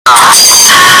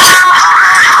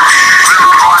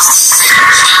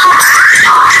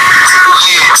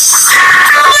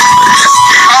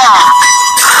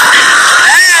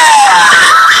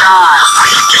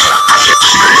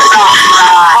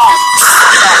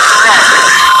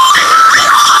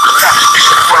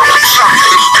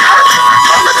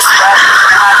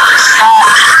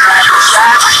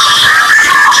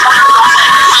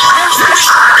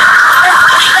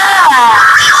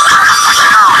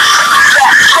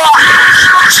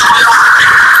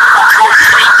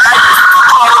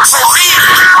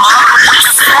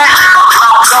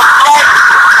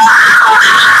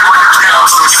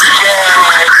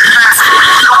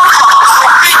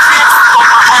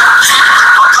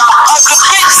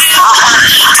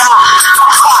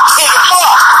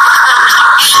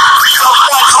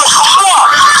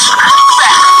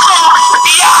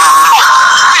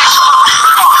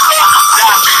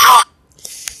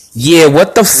Yeah,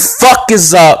 what the fuck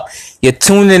is up? You're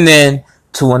tuning in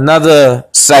to another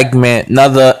segment,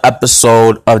 another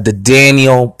episode of the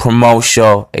Daniel Promote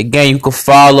Show. Again, you can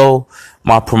follow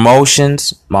my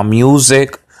promotions, my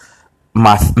music,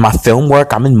 my film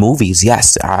work. I'm in movies.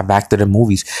 Yes, back to the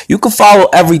movies. You can follow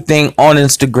everything on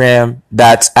Instagram.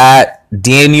 That's at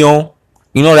Daniel.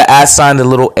 You know the @ sign, the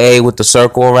little A with the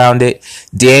circle around it.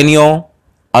 Daniel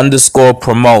 _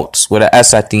 promotes with an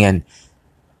S at the end.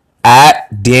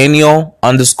 At Daniel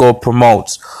 _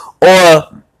 promotes.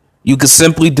 Or you could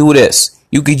simply do this.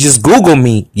 You could just Google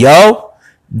me. Yo,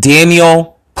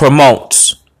 Daniel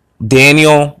promotes.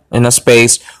 Daniel in a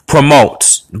space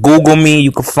promotes. Google me.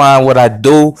 You can find what I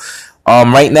do.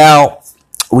 Right now,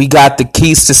 we got the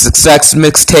Keys to Success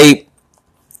mixtape.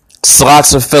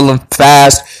 Slots are filling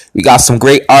fast. We got some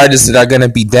great artists that are gonna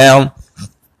be down.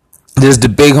 There's the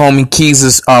big homie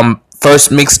Keys'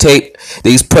 first mixtape that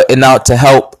he's putting out to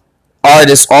help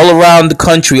artists all around the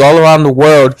country, all around the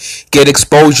world get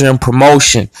exposure and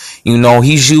promotion. You know,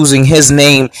 he's using his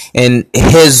name and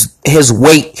his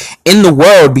weight in the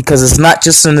world because it's not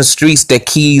just in the streets that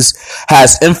Keys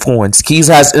has influence. Keys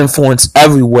has influence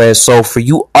everywhere. So for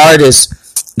you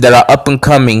artists that are up and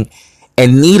coming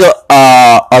and need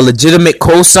a legitimate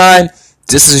cosign,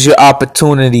 this is your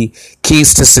opportunity.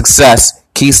 Keys to Success.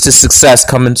 Keys to Success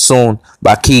coming soon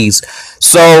by Keys.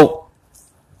 So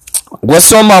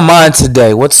what's on my mind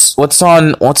today? What's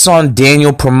on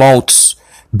Daniel Promotes?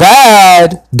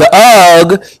 Bad. The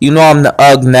UGG. You know I'm the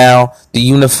UGG now. The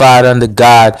Unified Under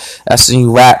God. That's the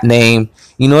new rap name.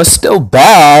 You know, it's still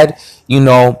bad. You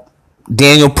know,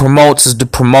 Daniel Promotes is the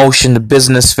promotion, the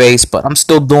business face, but I'm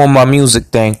still doing my music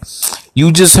thing.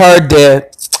 You just heard that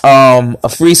a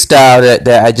freestyle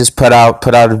that I just put out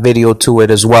a video to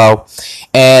it as well.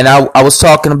 And I was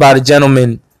talking about a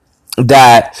gentleman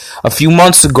that a few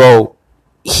months ago,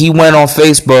 he went on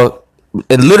Facebook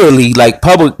and literally, like,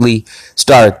 publicly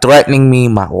started threatening me,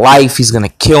 my life. He's gonna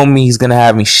kill me. He's gonna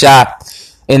have me shot.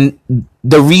 And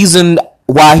the reason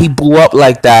why he blew up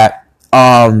like that,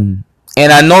 and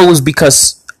I know it was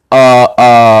because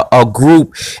a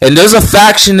group, and there's a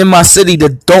faction in my city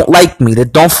that don't like me,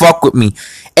 that don't fuck with me.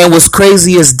 And what's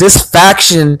crazy is this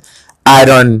faction, I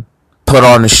done put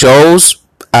on the shows,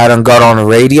 I done got on the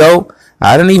radio,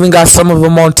 I done even got some of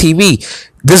them on TV.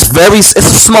 It's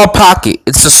a small pocket.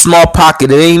 It's a small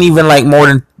pocket. It ain't even like more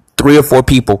than 3 or 4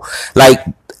 people. Like,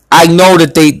 I know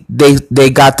that they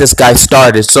got this guy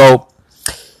started. So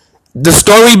the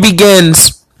story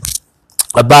begins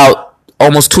about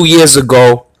almost 2 years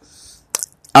ago.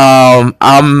 I'm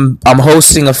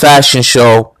hosting a fashion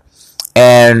show,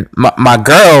 and my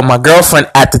girlfriend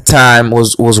at the time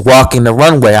was walking the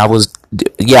runway.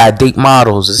 I date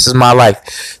models. This is my life.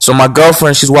 So my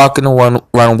girlfriend, she's walking the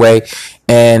runway,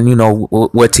 and you know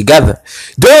we're together.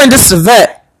 During this event,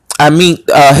 I meet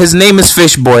his name is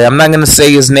Fishboy. I'm not gonna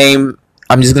say his name.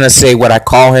 I'm just gonna say what I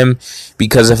call him,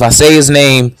 because if I say his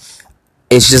name,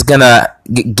 it's just gonna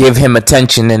give him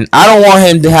attention, and I don't want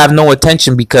him to have no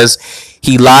attention because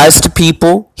he lies to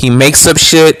people, he makes up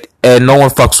shit, and no one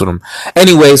fucks with him.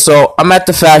 Anyway, so I'm at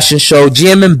the fashion show,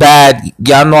 Jammin' Bad.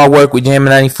 Y'all know I work with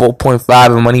Jammin'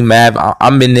 94.5 and Money Mad.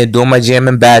 I'm in there doing my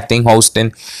Jammin' Bad thing,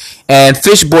 hosting, and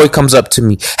Fishboy comes up to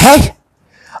me. Hey,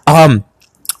 I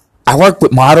work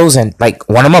with models, and like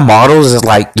one of my models is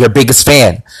like your biggest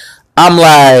fan. I'm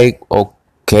like,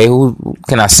 okay, who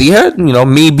can I see her? You know,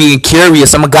 me being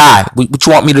curious, I'm a guy. What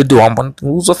you want me to do?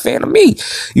 Who's a fan of me?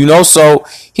 You know, so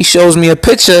he shows me a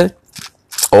picture.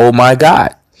 Oh my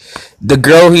God. The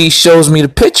girl he shows me the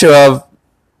picture of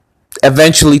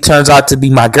eventually turns out to be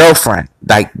my girlfriend.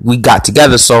 Like, we got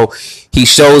together. So he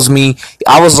shows me.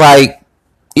 I was like,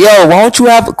 yo, why don't you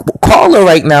call her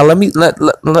right now?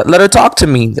 Let her talk to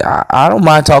me. I don't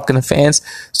mind talking to fans.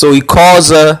 So he calls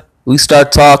her. We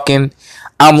start talking.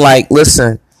 I'm like,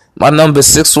 listen, my number is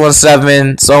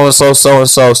 617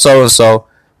 so-and-so.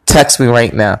 Text me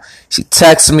right now. She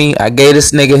texts me. I gave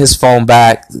this nigga his phone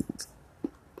back.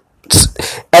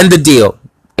 End the deal.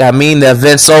 I mean, the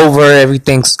event's over.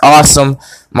 Everything's awesome.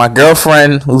 My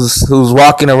girlfriend, who's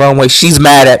walking the runway, she's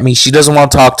mad at me. She doesn't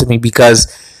want to talk to me because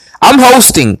I'm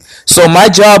hosting. So my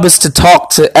job is to talk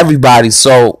to everybody.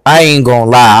 So I ain't gonna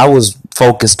lie. I was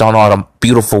focused on all the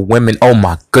beautiful women. Oh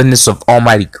my goodness of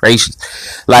almighty gracious.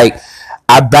 Like,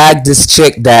 I bagged this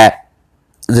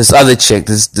other chick,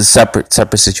 this separate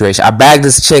situation. I bagged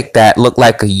this chick that looked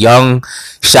like a young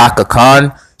Shaka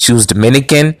Khan. She was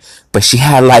Dominican, but she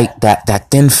had like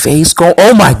that thin face going.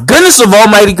 Oh my goodness of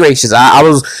almighty gracious. I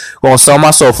was going to sell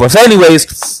my soul for. So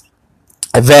anyways,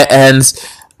 event ends.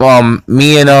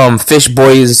 me and Fish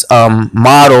Boy's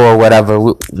model or whatever,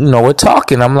 we're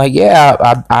talking. I'm like, yeah,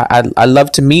 I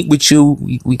love to meet with you.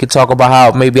 We could talk about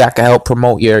how maybe I can help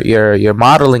promote your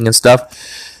modeling and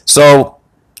stuff. So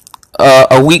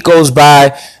a week goes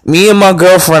by. Me and my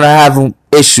girlfriend are having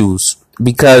issues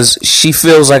because she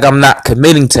feels like I'm not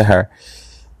committing to her.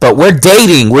 But we're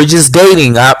dating. We're just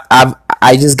dating.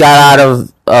 I just got out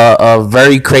of a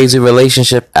very crazy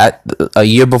relationship at a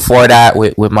year before that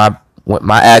with my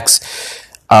ex.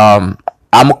 I'm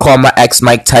gonna call my ex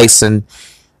Mike Tyson.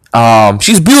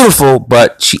 She's beautiful,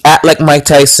 but she act like Mike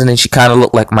Tyson and she kind of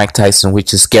looked like Mike Tyson,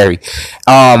 which is scary.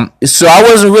 So I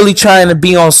wasn't really trying to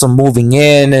be on some moving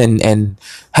in and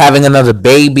having another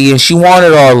baby, and she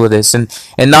wanted all of this, and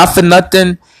not for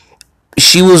nothing.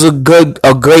 She was a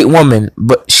great woman,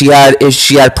 but she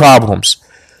had problems.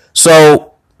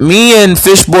 So me and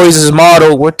Fish Boys'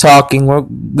 model, we're talking, we're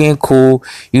being cool,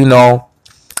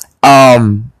 I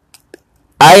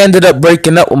ended up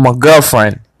breaking up with my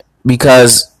girlfriend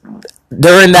because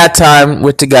during that time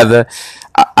we're together.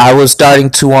 I was starting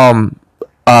to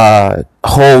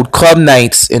hold club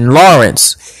nights in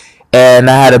Lawrence, and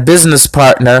I had a business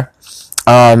partner.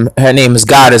 Her name is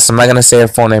Goddess. I'm not gonna say her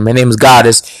full name. Her name is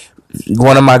Goddess.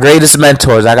 One of my greatest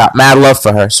mentors. I got mad love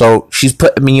for her. So she's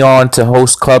putting me on to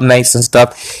host club nights and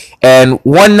stuff. And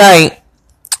one night,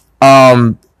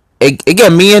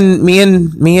 again, me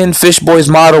and Fish Boy's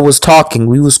model was talking.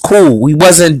 We was cool. We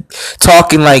wasn't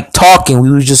talking like talking. We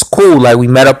was just cool. Like we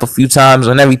met up a few times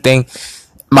and everything.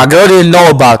 My girl didn't know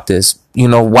about this.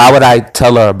 Why would I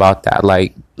tell her about that?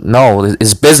 Like, no,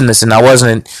 it's business, and I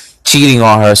wasn't cheating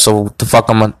on her. So the fuck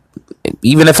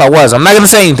even if I was, I'm not gonna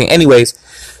say anything. Anyways,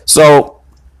 so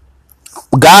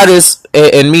Goddess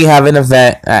and me have an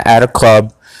event at a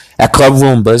club, at Club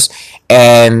Roombas,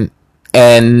 and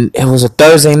it was a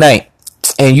Thursday night.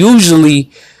 And usually,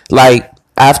 like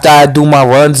after I do my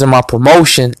runs and my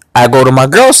promotion, I go to my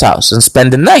girl's house and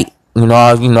spend the night.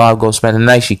 I go spend the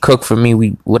night. She cooked for me,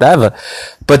 whatever.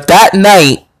 But that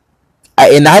night, I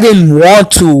didn't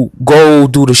want to go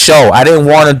do the show. I didn't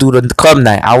want to do the club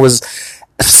night.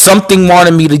 Something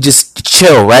wanted me to just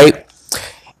chill, right?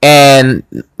 And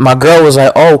my girl was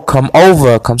like, "Oh, come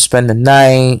over, come spend the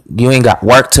night. You ain't got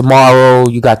work tomorrow.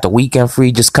 You got the weekend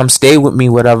free. Just come stay with me,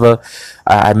 whatever.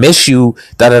 I miss you."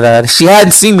 Da da da. She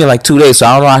hadn't seen me in like 2 days, so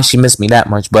I don't know how she missed me that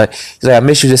much. But she's like, "I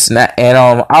miss you, this and that." And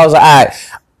I was like, "All right."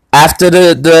 After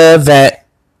the event,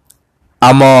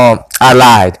 I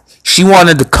lied. She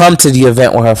wanted to come to the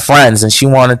event with her friends, and she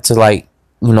wanted to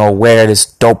wear this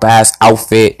dope ass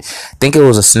outfit. I think it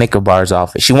was a Snicker Bars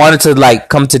outfit. She wanted to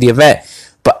come to the event.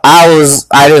 But I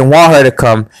didn't want her to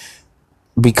come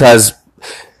because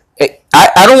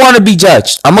I don't want to be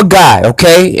judged. I'm a guy,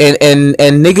 okay? And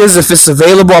niggas, if it's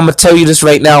available, I'm going to tell you this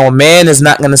right now. A man is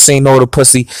not going to say no to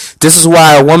pussy. This is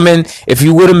why a woman, if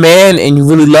you with a man and you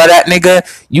really love that nigga,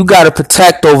 you got to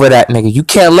protect over that nigga. You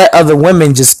can't let other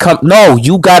women just come. No,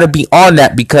 you got to be on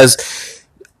that because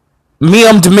me,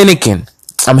 I'm Dominican.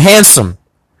 I'm handsome.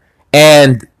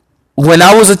 And when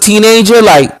I was a teenager,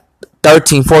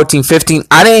 13, 14, 15,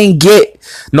 I didn't get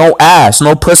no ass,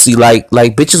 no pussy. Like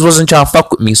bitches wasn't trying to fuck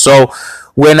with me. So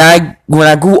when I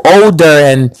grew older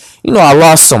and I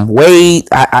lost some weight,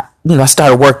 I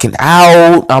started working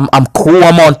out. I'm cool.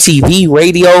 I'm on TV,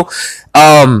 radio.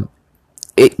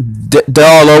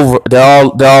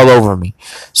 They're all over me.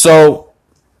 So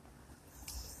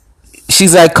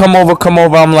she's like, come over.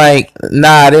 I'm like, nah,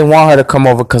 I didn't want her to come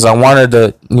over because I wanted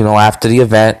to, after the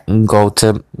event and go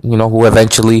to, who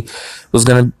eventually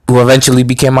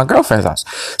became my girlfriend's house.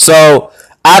 So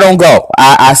I don't go.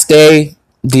 I stay.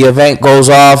 The event goes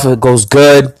off. It goes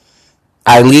good.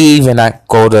 I leave and I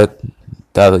go to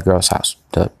the other girl's house,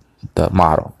 the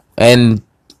model. And,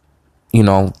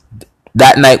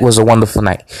 that night was a wonderful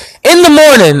night. In the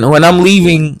morning, when I'm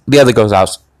leaving the other girl's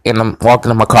house and I'm walking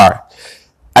in my car,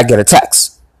 I get a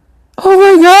text. "Oh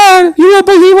my God, you don't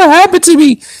believe what happened to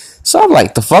me." So I'm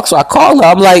like, the fuck? So I call her.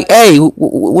 I'm like, "Hey,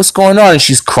 what's going on?" And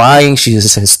she's crying.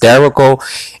 She's hysterical.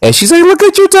 And she's like, "Look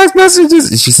at your text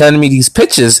messages." And she's sending me these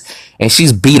pictures. And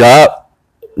she's beat up.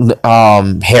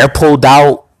 Hair pulled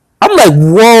out. I'm like,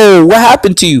 whoa, what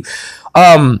happened to you?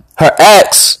 Her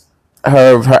ex,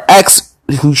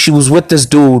 who she was with this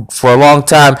dude for a long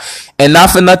time, and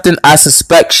not for nothing, I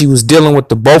suspect she was dealing with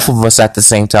the both of us at the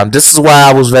same time. This is why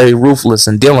I was very ruthless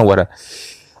in dealing with her.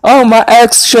 "Oh, my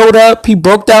ex showed up. He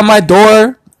broke down my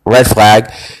door." Red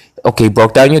flag. Okay,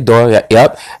 broke down your door.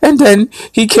 Yep. And then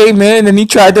he came in and he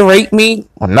tried to rape me.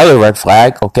 Another red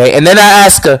flag. Okay. And then I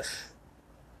asked her,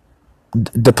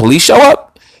 "The police show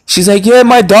up?" She's like, "Yeah,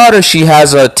 my daughter. She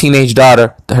has a teenage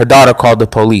daughter. Her daughter called the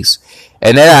police."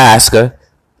 And then I asked her,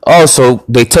 Oh, so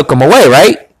they took him away,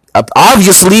 right?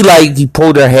 Obviously, like, he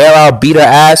pulled her hair out, beat her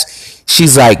ass.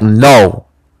 She's like, no.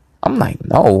 I'm like,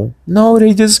 no,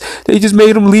 they just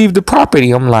made him leave the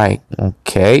property. I'm like,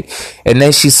 okay. And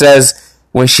then she says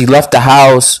when she left the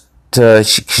house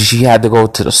she had to go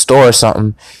to the store or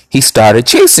something, he started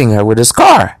chasing her with his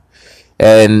car.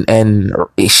 And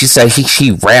she said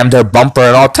he rammed her bumper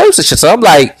and all types of shit. So I'm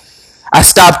like, I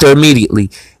stopped her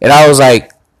immediately. And I was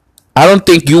like, I don't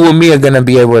think you and me are gonna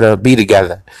be able to be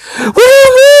together. What do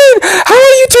you mean? How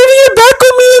are you turning your back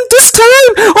on me at this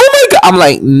time? Oh my god! I'm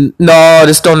like, no,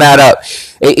 this don't add up.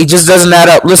 It just doesn't add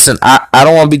up. Listen, I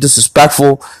don't want to be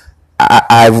disrespectful.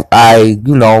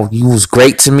 You know, you was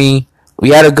great to me. We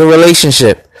had a good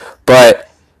relationship, but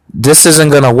this isn't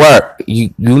gonna work.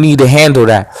 You need to handle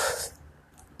that.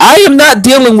 I am not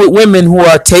dealing with women who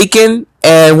are taken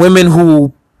and women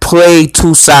who play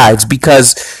two sides,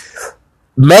 because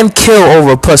men kill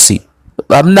over pussy.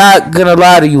 I'm not gonna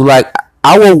lie to you. Like,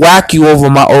 I will whack you over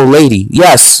my old lady.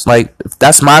 Yes, like, if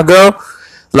that's my girl,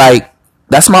 like,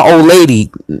 that's my old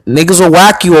lady. Niggas will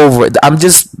whack you over it. I'm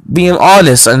just being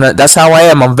honest, and that's how I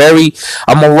am. I'm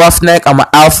a roughneck. I'm an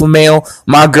alpha male.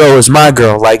 My girl is my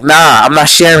girl. Like, nah, I'm not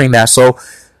sharing that. So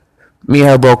me and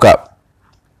her broke up.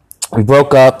 We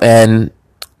broke up, and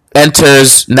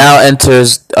enters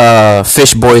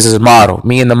Fish Boys as a model.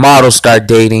 Me and the model start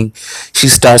dating. She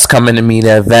starts coming to me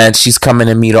to events. She's coming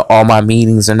to me to all my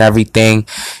meetings and everything.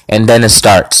 And then it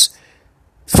starts.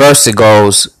 First it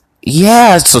goes,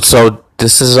 yeah, so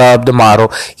this is the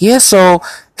model. Yeah, so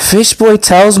Fish Boy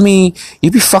tells me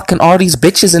you be fucking all these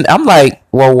bitches, and I'm like,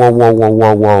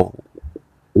 whoa.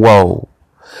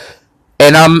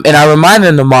 And I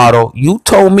reminded the model, you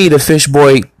told me the Fish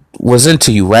Boy was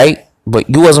into you, right? But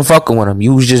you wasn't fucking with him.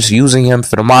 You was just using him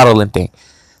for the modeling thing.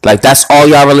 Like, that's all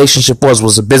y'all relationship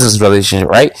was a business relationship,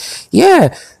 right?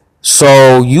 Yeah.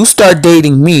 So you start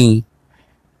dating me,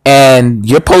 and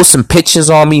you're posting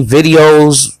pictures on me,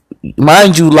 videos.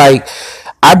 Mind you, like,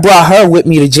 I brought her with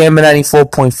me to Jammin'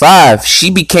 94.5.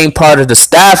 She became part of the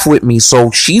staff with me,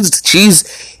 so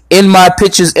she's in my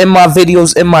pictures, in my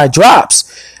videos, in my drops.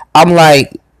 I'm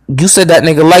like, you said that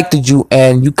nigga liked you,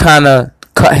 and you kind of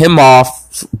cut him off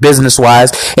business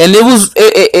wise, and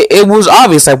it was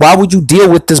obvious. Like, why would you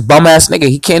deal with this bum ass nigga?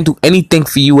 He can't do anything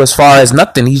for you as far as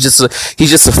nothing. He's just a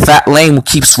fat lame who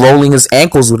keeps rolling his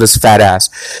ankles with his fat ass.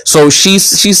 So she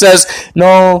says,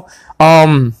 no,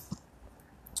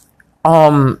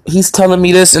 he's telling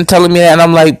me this and telling me that, and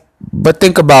I'm like, but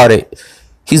think about it.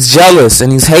 He's jealous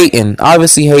and he's hating,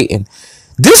 obviously hating.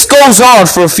 This goes on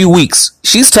for a few weeks.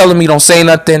 She's telling me don't say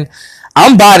nothing.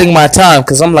 I'm biding my time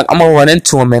because I'm like, I'm gonna run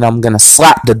into him and I'm gonna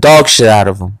slap the dog shit out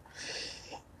of him.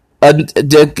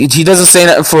 He doesn't say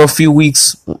nothing for a few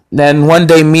weeks. Then one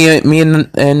day, me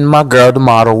and my girl, the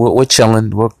model, we're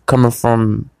chilling. We're coming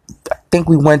from, I think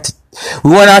we went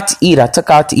out to eat. I took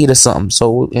her out to eat or something.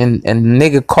 So and the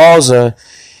nigga calls her,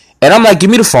 and I'm like, give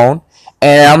me the phone,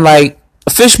 and I'm like,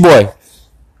 Fish Boy,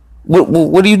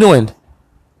 what are you doing?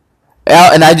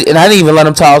 And I didn't even let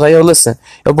him talk. I was like, yo, listen,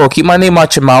 yo, bro, keep my name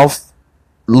out your mouth.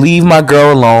 Leave my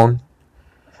girl alone.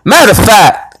 Matter of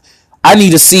fact, I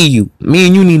need to see you. Me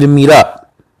and you need to meet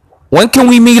up. When can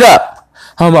we meet up?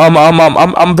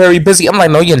 I'm very busy. I'm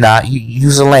like, no, you're not.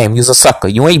 You's a lame. You's a sucker.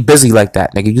 You ain't busy like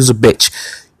that, nigga. You's a bitch.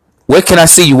 Where can I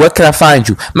see you? Where can I find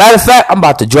you? Matter of fact, I'm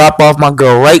about to drop off my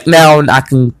girl right now, and I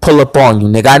can pull up on you,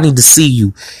 nigga. I need to see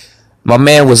you. My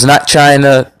man was not trying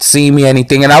to see me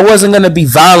anything, and I wasn't gonna be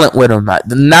violent with him.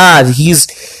 Nah, he's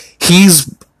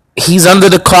under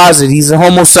the closet. He's a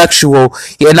homosexual.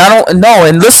 Yeah, and I don't know.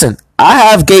 And listen, I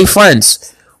have gay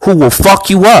friends who will fuck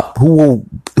you up, who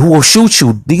will shoot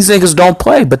you. These niggas don't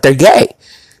play, but they're gay.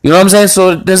 You know what I'm saying?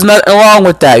 So there's nothing wrong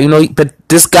with that. You know, but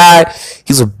this guy,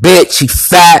 he's a bitch. He's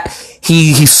fat.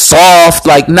 He's soft.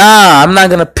 Like, nah, I'm not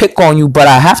gonna pick on you, but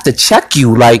I have to check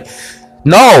you. Like,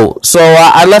 no. So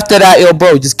I left it at, yo,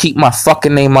 bro, just keep my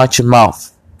fucking name out your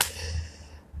mouth.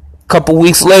 A couple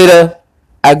weeks later,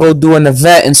 I go do an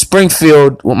event in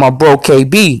Springfield with my bro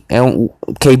KB, and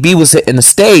KB was hitting the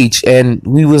stage, and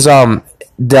we was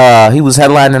he was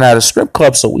headlining at a strip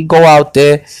club, so we go out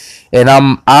there, and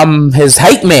I'm his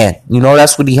hype man, you know.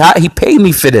 That's what he paid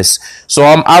me for this, so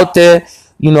I'm out there,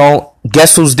 you know.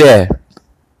 Guess who's there?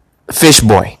 Fish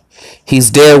Boy.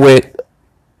 He's there with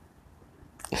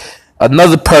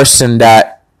another person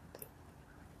that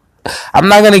I'm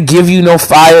not gonna give you no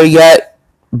fire yet,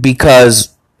 because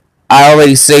I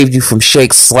already saved you from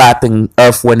Shake slapping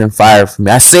Earth, Wind, and Fire for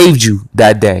me. I saved you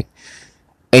that day.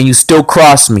 And you still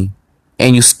cross me.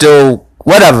 And you still,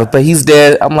 whatever. But he's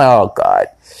there. I'm like, oh, God.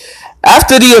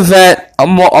 After the event,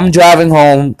 I'm driving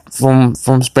home from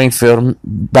Springfield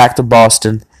back to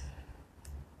Boston.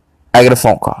 I get a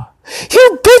phone call.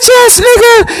 You bitch ass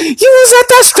nigga! You was at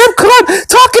that strip club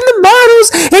talking to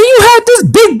models, and you had this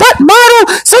big butt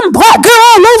model, some black girl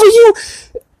all over you.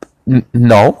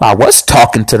 No, I was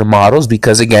talking to the models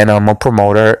because again, I'm a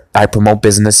promoter. I promote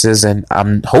businesses, and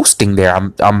I'm hosting there.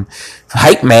 I'm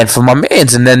hype man for my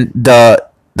mans, and then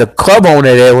the club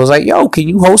owner there was like, "Yo, can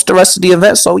you host the rest of the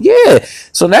event?" So yeah.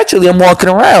 So naturally, I'm walking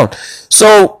around.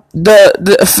 So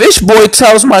the fish boy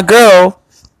tells my girl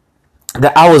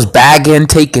that I was bagging,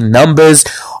 taking numbers,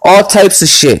 all types of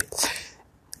shit.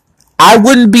 I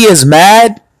wouldn't be as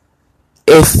mad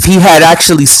if he had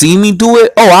actually seen me do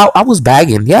it. Oh, I was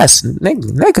bagging. Yes,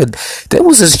 nigga. There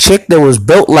was this chick that was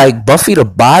built like Buffy the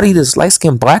Body, this light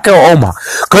skinned black girl. Oh my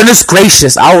goodness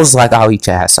gracious. I was like, I'll eat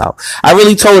your ass out. I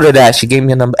really told her that. She gave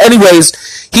me a number.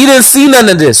 Anyways, he didn't see none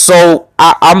of this. So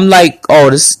I'm like, oh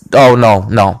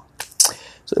no.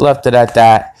 So left it at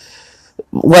that.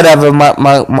 Whatever.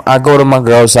 I go to my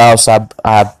girl's house.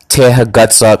 I tear her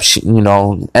guts up. She,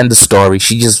 end the story.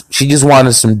 She just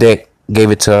wanted some dick.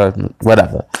 Gave it to her.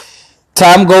 Whatever.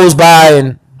 Time goes by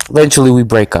and eventually we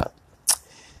break up.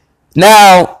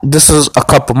 Now this was a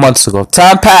couple months ago.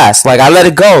 Time passed. Like I let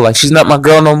it go. Like she's not my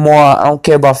girl no more. I don't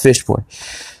care about Fish Boy.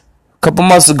 A couple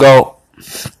months ago,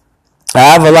 I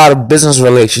have a lot of business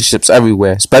relationships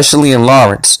everywhere, especially in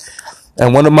Lawrence.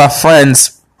 And one of my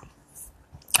friends,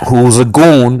 who's a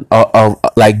goon,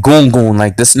 like goon,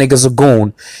 like this nigga's a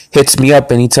goon, hits me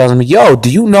up and he tells me, yo,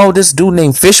 do you know this dude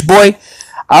named Fish Boy?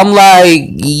 I'm like,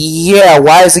 yeah,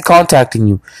 why is he contacting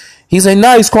you? He's like,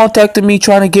 no, he's contacting me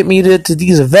trying to get me to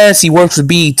these events. He works with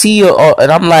BET. And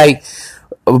I'm like,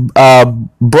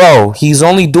 bro, he's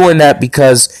only doing that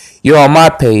because you're on my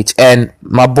page. And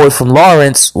my boy from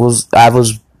Lawrence, I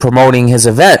was promoting his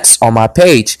events on my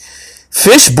page.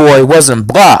 Fish Boy wasn't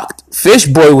blocked. Fish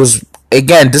Boy was,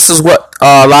 again, this is what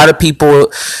a lot of people,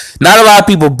 not a lot of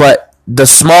people, but the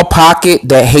small pocket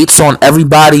that hates on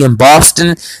everybody in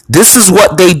Boston, this is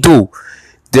what they do.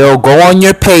 They'll go on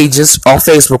your pages, on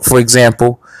Facebook, for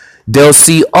example. They'll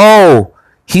see, oh,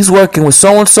 he's working with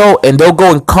so-and-so, and they'll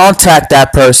go and contact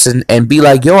that person and be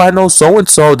like, yo, I know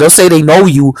so-and-so. They'll say they know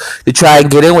you to try and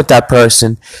get in with that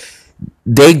person.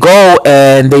 They go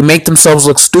and they make themselves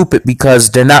look stupid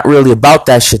because they're not really about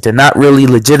that shit. They're not really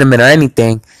legitimate or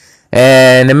anything.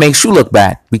 And it makes you look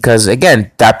bad because,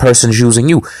 again, that person's using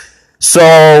you.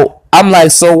 So I'm like,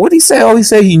 so what did he say? Oh, he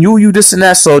said he knew you, this and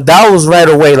that. So that was right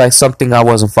away like something I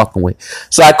wasn't fucking with.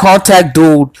 So I contact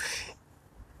dude,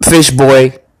 Fish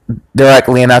Boy,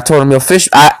 directly, and I told him, yo, Fish,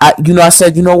 I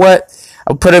said, you know what?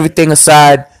 I'll put everything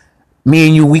aside. Me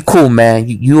and you, we cool, man.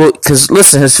 Cause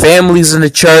listen, his family's in the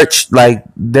church, like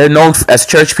they're known as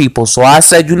church people. So I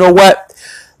said, you know what?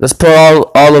 Let's put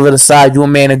all of it aside. You a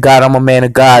man of God, I'm a man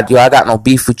of God. Yo, I got no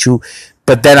beef with you.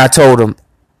 But then I told him,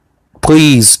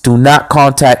 please do not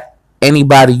contact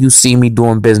anybody you see me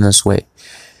doing business with.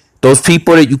 Those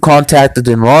people that you contacted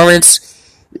in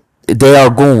Lawrence, they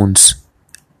are goons.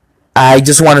 I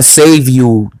just want to save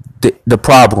you the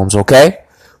problems, okay?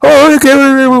 Oh,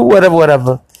 okay,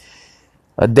 whatever.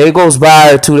 A day goes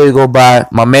by, or 2 days go by.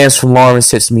 My man's from Lawrence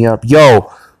hits me up.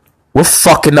 Yo, we're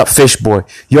fucking up Fish Boy.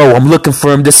 Yo, I'm looking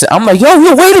for him. I'm like,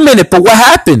 yo, wait a minute, but what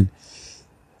happened?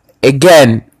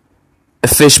 Again,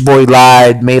 Fish Boy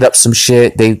lied, made up some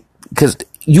shit. Because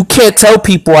you can't tell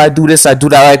people I do this, I do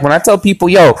that. Like when I tell people,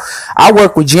 yo, I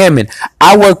work with Jammin,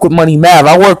 I work with Money Mav,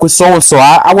 I work with so and so,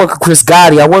 I work with Chris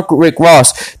Gotti, I work with Rick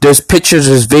Ross. There's pictures,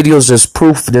 there's videos, there's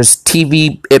proof, there's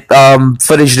TV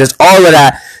footage, there's all of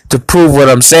that to prove what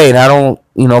I'm saying. I don't,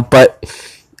 but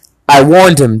I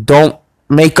warned him, don't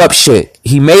make up shit.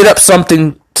 He made up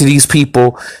something to these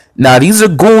people. Now these are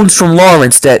goons from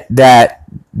Lawrence that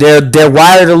they're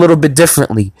wired a little bit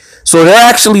differently. So they're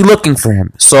actually looking for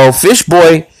him. So Fish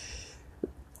Boy,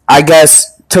 I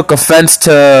guess, took offense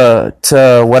to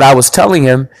what I was telling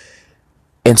him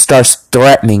and starts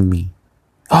threatening me.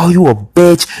 Oh, you a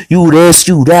bitch. You this,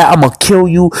 you that. I'm going to kill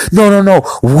you. No.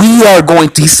 We are going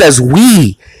to, he says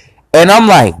we. And I'm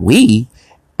like, we?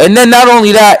 And then not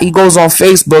only that, he goes on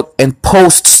Facebook and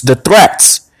posts the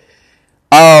threats.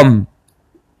 I'm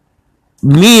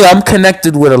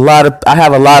connected with I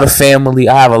have a lot of family.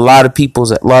 I have a lot of people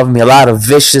that love me, a lot of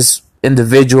vicious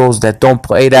individuals that don't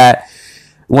play that.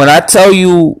 When I tell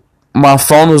you my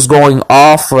phone was going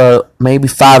off for maybe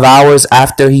 5 hours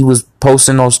after he was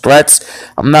posting those threats,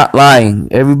 I'm not lying.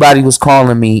 Everybody was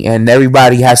calling me and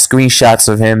everybody has screenshots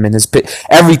of him and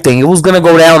everything. It was going to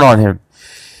go down on him.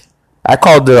 I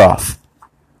called it off.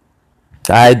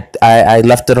 I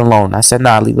left it alone. I said,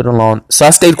 nah, leave it alone. So I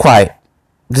stayed quiet.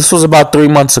 This was about 3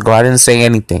 months ago. I didn't say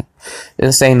anything.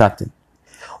 Didn't say nothing.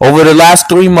 Over the last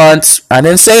 3 months, I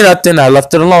didn't say nothing. I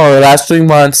left it alone. Over the last 3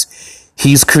 months,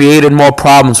 he's created more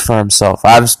problems for himself.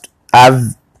 I've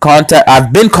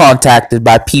been contacted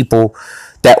by people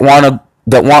that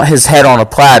want his head on a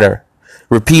platter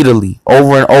repeatedly,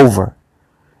 over and over.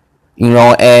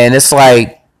 And it's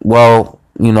like, well,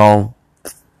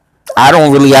 I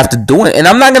don't really have to do it, and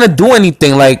I'm not gonna do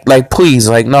anything. Like please,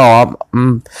 no,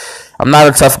 I'm not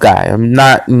a tough guy. I'm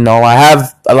not, I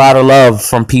have a lot of love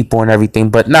from people and everything,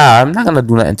 but nah, I'm not gonna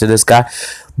do nothing to this guy.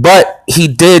 But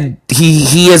he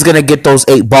is gonna get those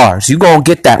 8 bars. You gonna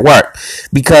get that work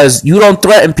because you don't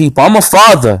threaten people. I'm a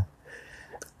father.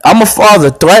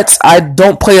 Threats, I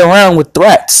don't play around with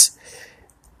threats.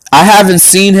 I haven't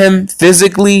seen him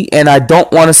physically, and I don't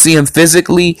want to see him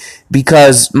physically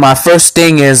because my first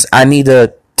thing is I need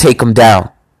to take him down.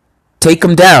 Take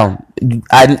him down.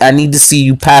 I need to see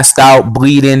you passed out,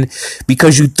 bleeding,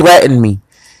 because you threatened me.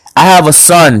 I have a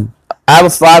son. I have a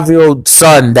 5-year-old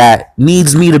son that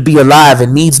needs me to be alive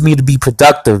and needs me to be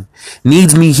productive,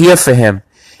 needs me here for him.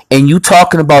 And you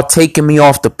talking about taking me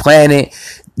off the planet.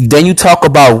 Then you talk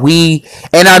about we,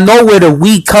 and I know where the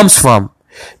we comes from.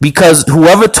 Because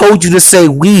whoever told you to say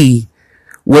we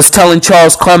was telling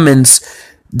Charles Clemens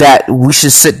that we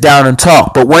should sit down and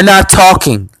talk. But we're not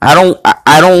talking. I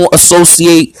don't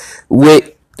associate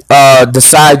with the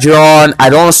side you're on. I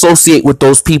don't associate with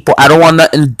those people. I don't want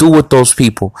nothing to do with those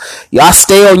people. Y'all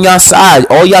stay on your side.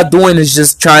 All y'all doing is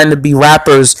just trying to be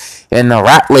rappers in a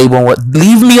rap label.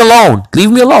 Leave me alone.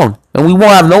 Leave me alone. And we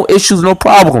won't have no issues, no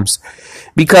problems.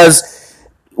 Because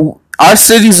our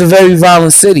city's a very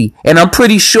violent city, and I'm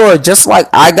pretty sure just like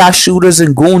I got shooters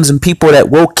and goons and people that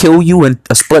will kill you in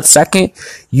a split second,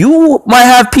 you might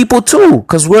have people too,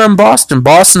 because we're in Boston.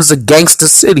 Boston's a gangster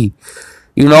city,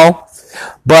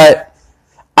 But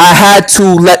I had to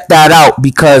let that out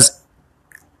because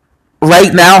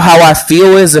right now how I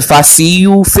feel is if I see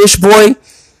you, Fish Boy,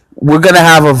 we're going to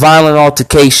have a violent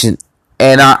altercation,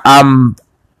 and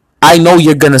I know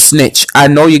you're going to snitch. I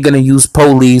know you're going to use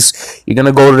police. You're going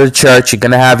to go to the church. You're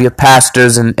going to have your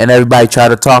pastors and everybody try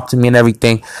to talk to me and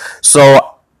everything.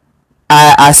 So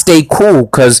I stay cool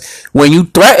because when you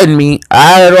threatened me,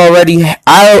 I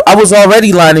was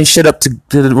already lining shit up to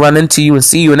run into you and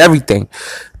see you and everything.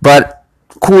 But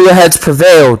cooler heads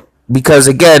prevailed because,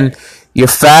 again, you're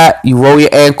fat. You roll your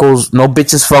ankles. No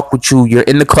bitches fuck with you. You're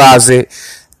in the closet.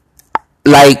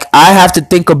 Like, I have to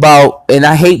think about, and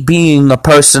I hate being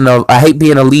I hate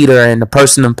being a leader and a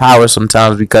person in power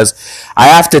sometimes because I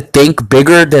have to think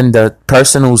bigger than the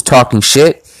person who's talking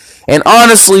shit. And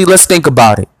honestly, let's think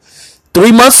about it.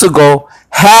 3 months ago,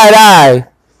 had I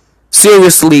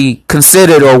seriously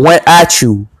considered or went at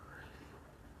you,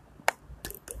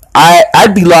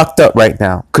 I'd be locked up right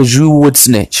now because you would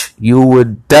snitch. You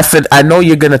would I know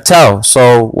you're going to tell.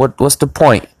 So what's the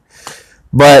point?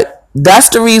 But that's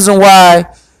the reason why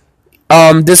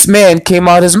this man came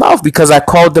out his mouth, because I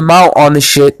called him out on the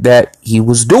shit that he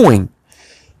was doing.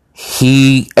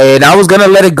 And I was gonna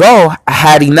let it go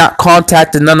had he not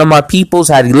contacted none of my peoples,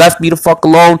 had he left me the fuck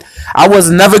alone. I was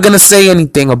never gonna say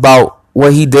anything about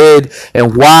what he did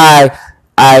and why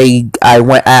I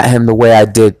went at him the way I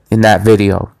did in that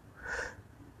video.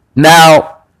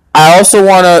 Now, I also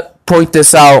want to point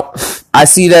this out. I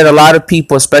see that a lot of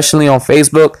people, especially on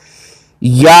Facebook,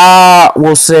 y'all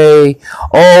will say,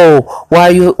 "Oh, why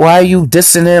are you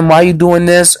dissing him? Why are you doing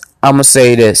this?" I'm gonna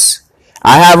say this.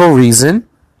 I have a reason,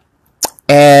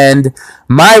 and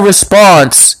my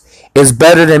response is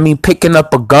better than me picking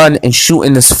up a gun and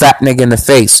shooting this fat nigga in the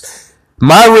face.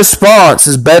 My response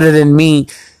is better than me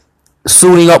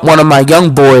suiting up one of my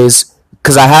young boys,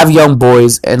 because I have young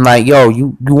boys, and like, yo,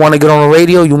 you want to get on the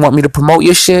radio? You want me to promote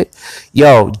your shit?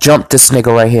 Yo, jump this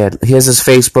nigga right here. Here's his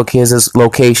Facebook. Here's his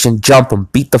location. Jump him.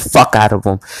 Beat the fuck out of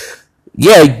him.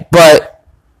 Yeah, but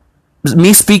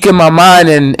me speaking my mind,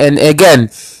 and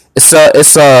again, it's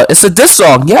a diss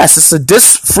song. Yes, it's a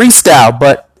diss freestyle,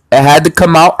 but it had to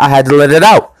come out. I had to let it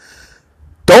out.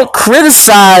 Don't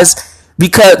criticize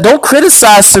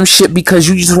some shit because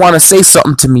you just want to say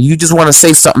something to me. You just want to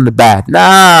say something to bad.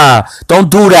 Nah, don't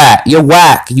do that. You're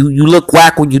whack. You look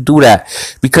whack when you do that,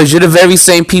 because you're the very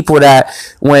same people that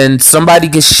when somebody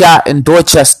gets shot in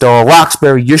Dorchester or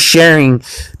Roxbury, you're sharing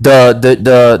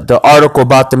the article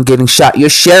about them getting shot. You're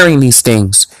sharing these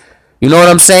things. You know what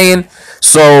I'm saying?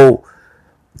 So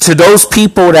to those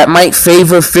people that might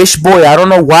favor Fish Boy, I don't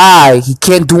know why. He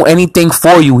can't do anything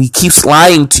for you. He keeps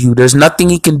lying to you. There's nothing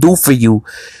he can do for you.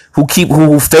 Who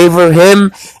favor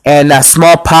him and that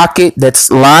small pocket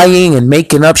that's lying and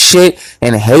making up shit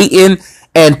and hating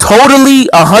and totally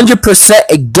 100%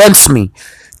 against me.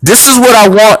 This is what I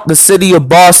want the city of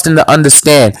Boston to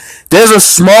understand. There's a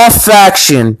small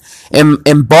faction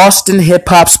in Boston hip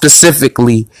hop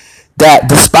specifically that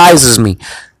despises me.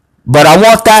 But I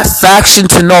want that faction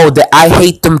to know that I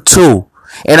hate them too.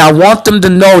 And I want them to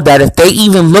know that if they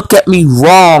even look at me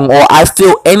wrong or I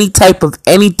feel any type of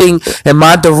anything in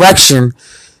my direction,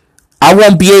 I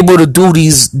won't be able to do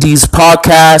these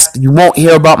podcasts. You won't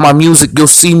hear about my music. You'll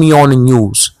see me on the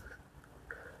news.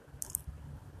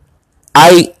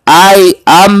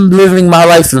 I'm living my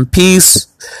life in peace.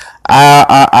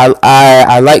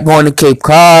 I like going to Cape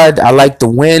Cod. I like the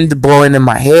wind blowing in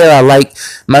my hair. I like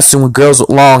messing with girls with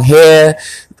long hair,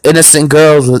 innocent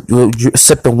girls with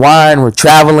sipping wine. We're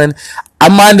traveling.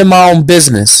 I'm minding my own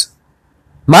business.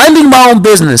 Minding my own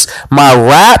business. My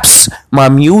raps, my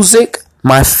music,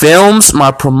 my films,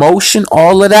 my promotion,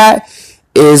 all of that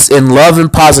is in love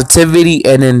and positivity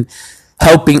and in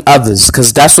helping others,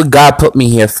 because that's what God put me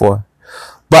here for.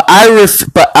 But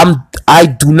I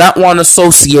do not want to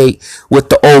associate with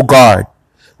the old guard,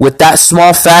 with that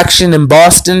small faction in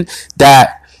Boston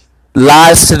that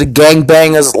lies to the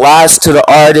gangbangers, lies to the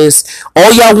artists.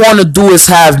 All y'all want to do is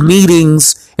have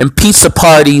meetings and pizza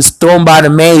parties thrown by the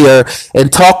mayor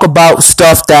and talk about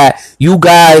stuff that you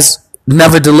guys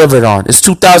never delivered on. It's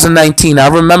 2019. I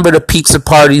remember the pizza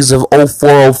parties of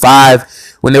 04,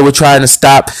 05 when they were trying to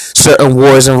stop certain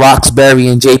wars in Roxbury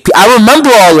and JP. I remember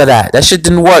all of that. That shit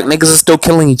didn't work. Niggas are still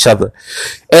killing each other.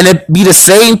 And it be the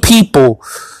same people,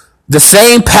 the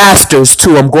same pastors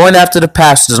too. I'm going after the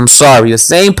pastors. I'm sorry. The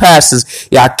same pastors.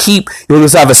 Yeah,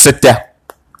 let's have a sit down.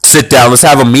 Sit down, let's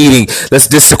have a meeting, let's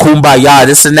this kumbaya,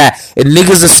 this and that. And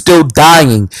niggas are still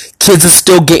dying. Kids are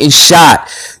still getting shot.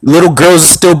 Little girls are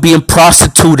still being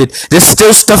prostituted. There's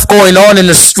still stuff going on in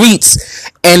the streets.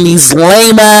 And these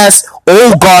lame ass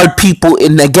old guard people,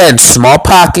 in again, small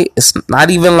pocket. It's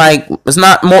not even like, it's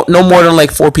not no more than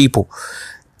like 4 people.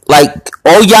 Like,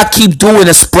 all y'all keep doing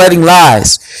is spreading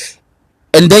lies.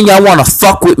 And then y'all wanna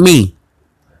fuck with me.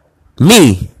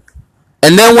 Me.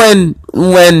 And then when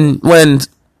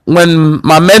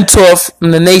my mentor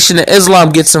from the Nation of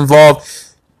Islam gets involved,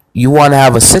 you want to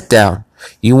have a sit down.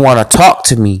 You want to talk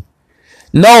to me.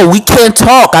 No, we can't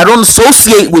talk. I don't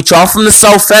associate with y'all. I'm from the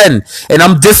South End. And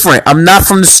I'm different. I'm not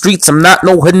from the streets. I'm not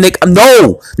no hood nigga.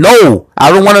 No.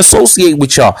 I don't want to associate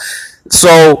with y'all.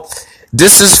 So,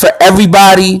 this is for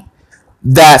everybody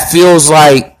that feels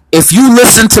like, if you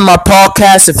listen to my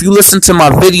podcast, if you listen to my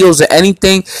videos or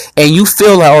anything, and you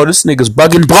feel like, oh, this nigga's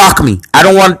bugging, block me. I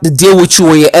don't want to deal with you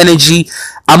or your energy.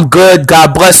 I'm good.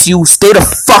 God bless you. Stay the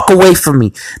fuck away from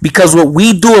me. Because what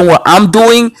we do and what I'm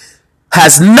doing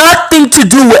has nothing to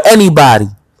do with anybody.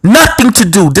 Nothing to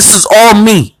do. This is all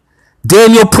me.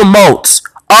 Daniel Promotes.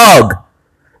 UGG.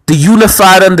 The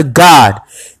Unified Under God.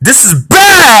 This is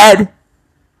bad.